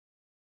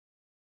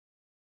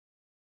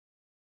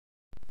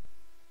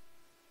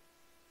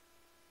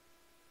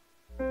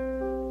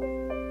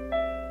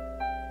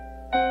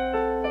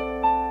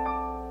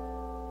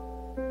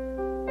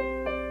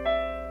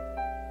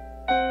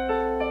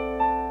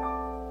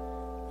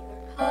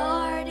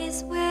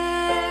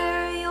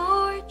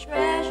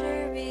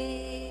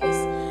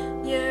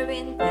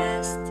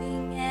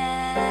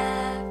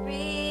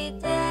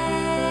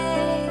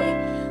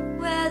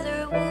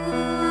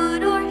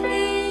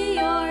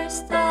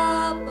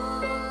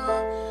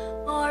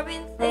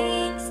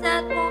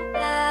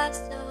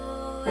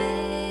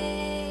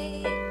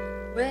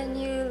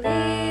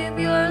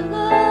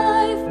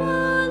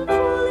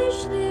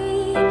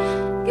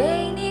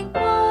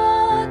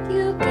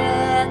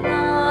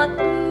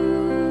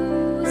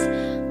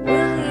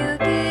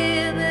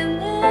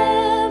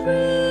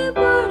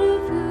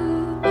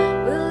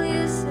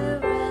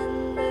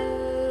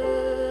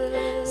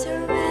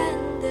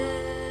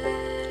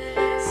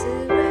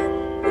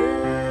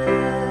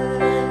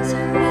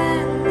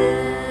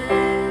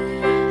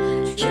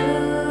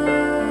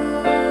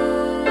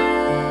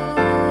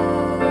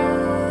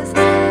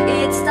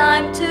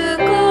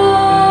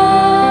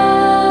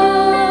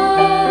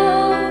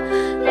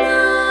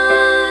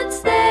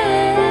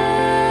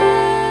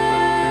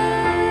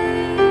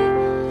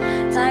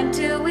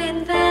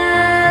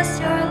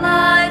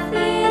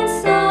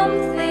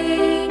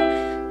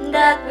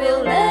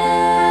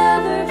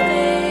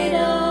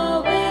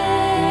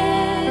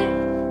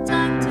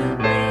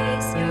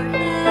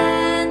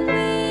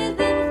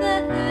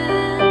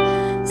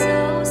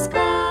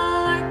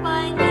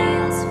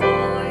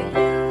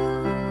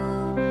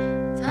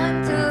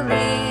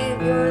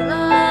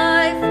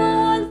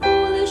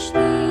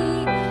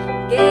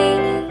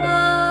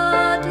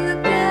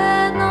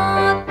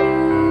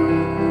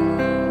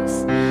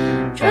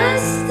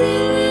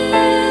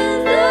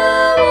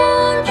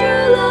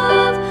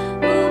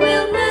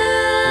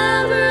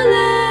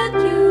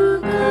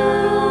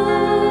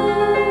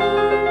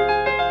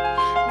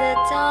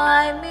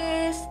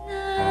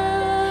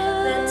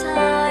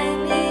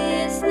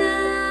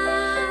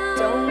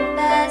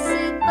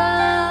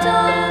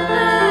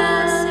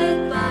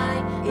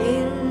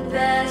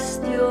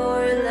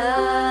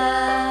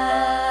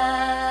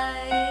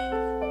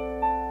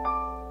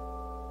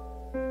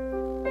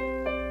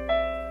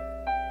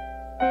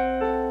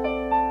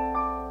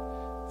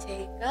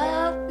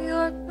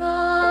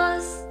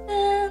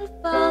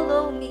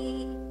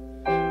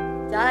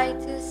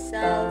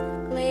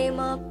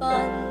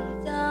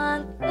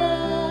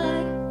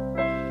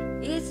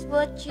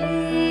what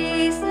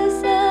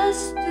Jesus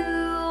has to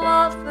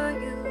offer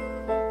you.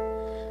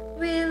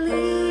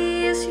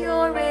 Release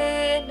your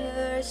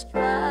inner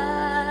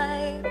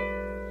strife.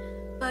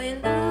 By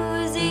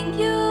losing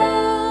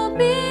you'll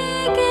be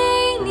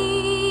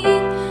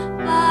gaining.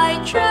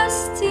 By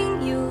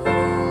trusting you'll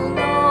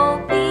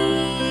know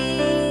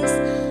peace.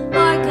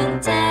 Our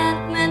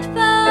contentment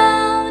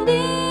found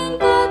in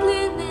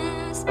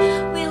godliness.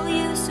 Will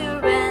you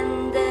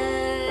surrender?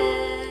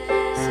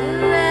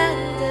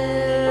 Surrender,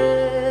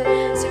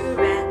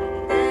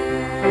 surrender,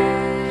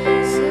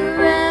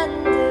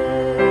 surrender.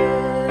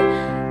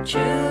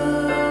 Choose.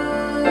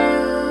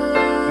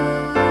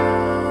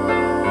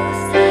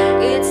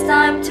 It's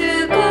time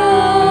to go,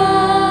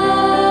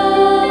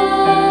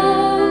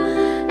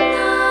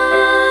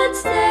 not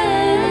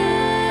stay.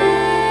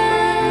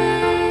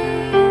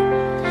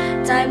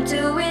 Time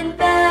to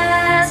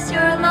invest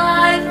your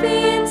life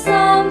in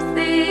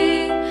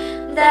something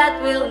that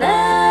will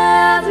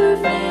never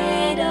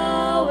fade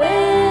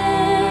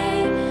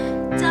away.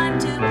 Time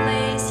to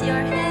place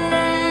your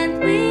hand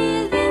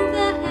within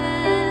the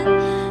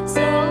hand,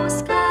 so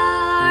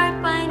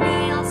scarred by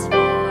nails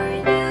for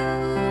you.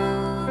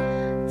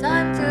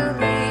 Time to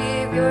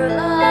live your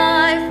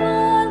life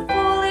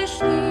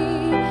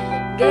unfoolishly,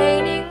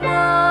 gaining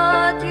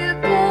what you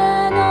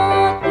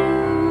cannot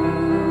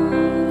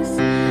lose.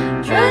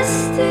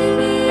 Trusting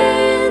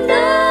in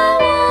the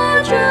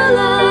one true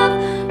love,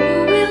 who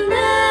will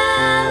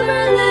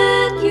never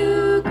let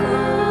you go.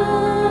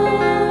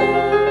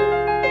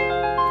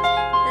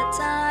 The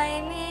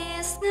time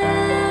is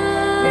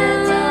now. The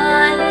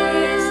time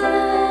is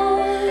now.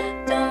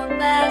 Don't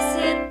pass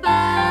it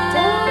by.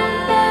 Don't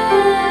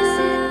pass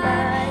it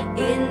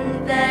by.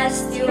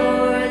 Invest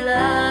your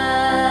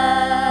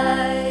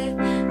life.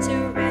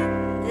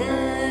 Surrender.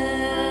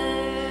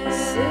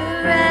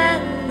 Surrender.